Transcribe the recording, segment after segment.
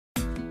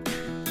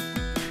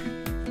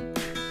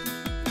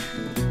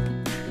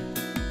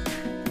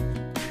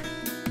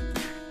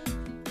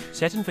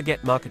Set and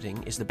forget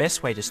marketing is the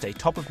best way to stay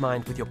top of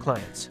mind with your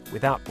clients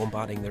without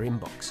bombarding their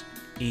inbox.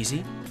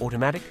 Easy,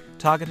 automatic,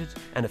 targeted,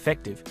 and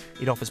effective,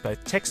 it offers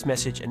both text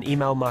message and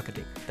email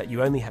marketing that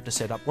you only have to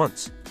set up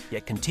once,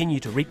 yet continue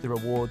to reap the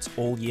rewards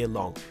all year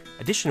long.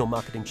 Additional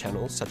marketing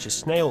channels such as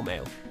snail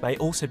mail may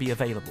also be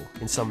available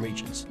in some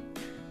regions.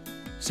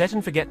 Set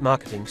and forget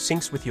marketing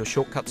syncs with your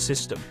shortcuts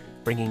system,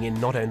 bringing in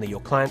not only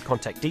your client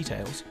contact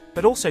details,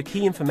 but also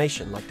key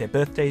information like their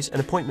birthdays and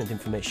appointment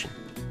information.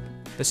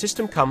 The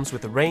system comes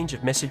with a range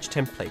of message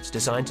templates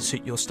designed to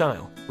suit your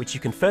style, which you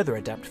can further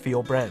adapt for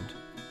your brand.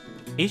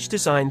 Each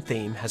design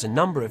theme has a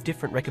number of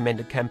different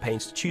recommended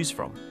campaigns to choose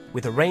from,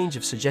 with a range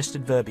of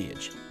suggested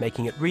verbiage,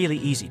 making it really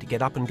easy to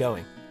get up and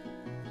going.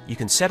 You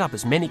can set up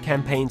as many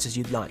campaigns as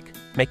you'd like,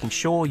 making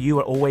sure you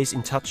are always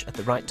in touch at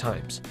the right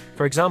times.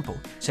 For example,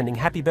 sending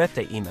happy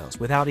birthday emails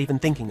without even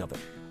thinking of it.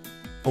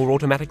 Or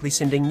automatically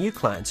sending new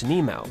clients an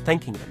email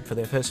thanking them for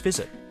their first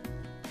visit.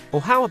 Or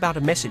how about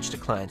a message to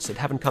clients that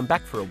haven't come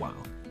back for a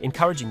while,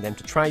 encouraging them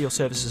to try your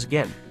services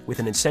again with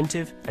an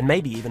incentive and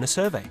maybe even a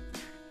survey?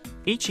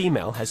 Each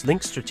email has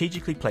links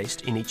strategically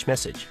placed in each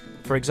message.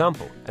 For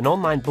example, an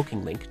online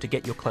booking link to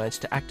get your clients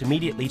to act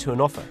immediately to an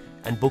offer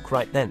and book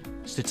right then,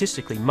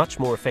 statistically much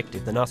more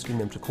effective than asking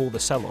them to call the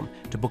salon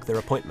to book their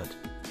appointment.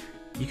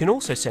 You can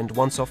also send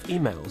once-off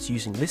emails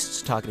using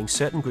lists targeting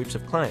certain groups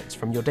of clients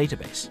from your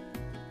database.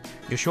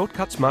 Your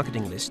Shortcuts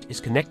marketing list is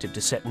connected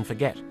to Set and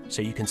Forget,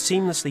 so you can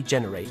seamlessly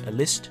generate a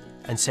list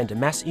and send a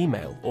mass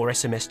email or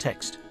SMS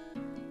text.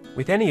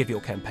 With any of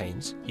your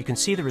campaigns, you can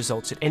see the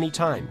results at any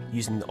time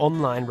using the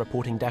online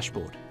reporting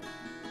dashboard.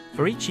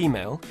 For each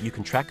email, you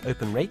can track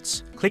open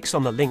rates, clicks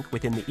on the link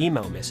within the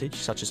email message,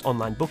 such as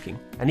online booking,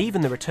 and even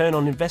the return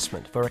on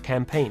investment for a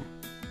campaign.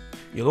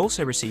 You'll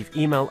also receive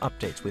email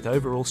updates with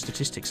overall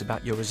statistics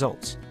about your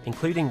results,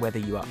 including whether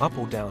you are up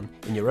or down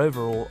in your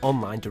overall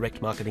online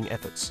direct marketing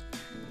efforts.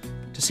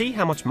 To see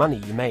how much money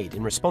you made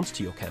in response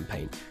to your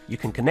campaign, you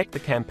can connect the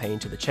campaign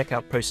to the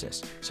checkout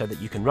process so that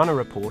you can run a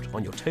report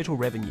on your total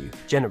revenue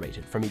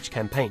generated from each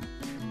campaign.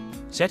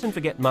 Set and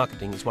Forget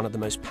marketing is one of the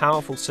most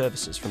powerful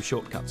services from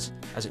Shortcuts,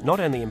 as it not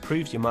only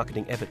improves your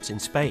marketing efforts in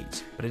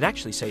spades, but it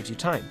actually saves you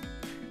time.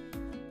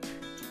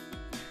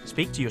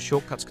 Speak to your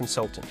Shortcuts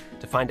consultant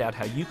to find out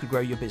how you could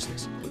grow your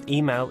business with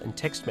email and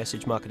text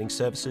message marketing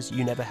services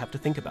you never have to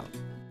think about.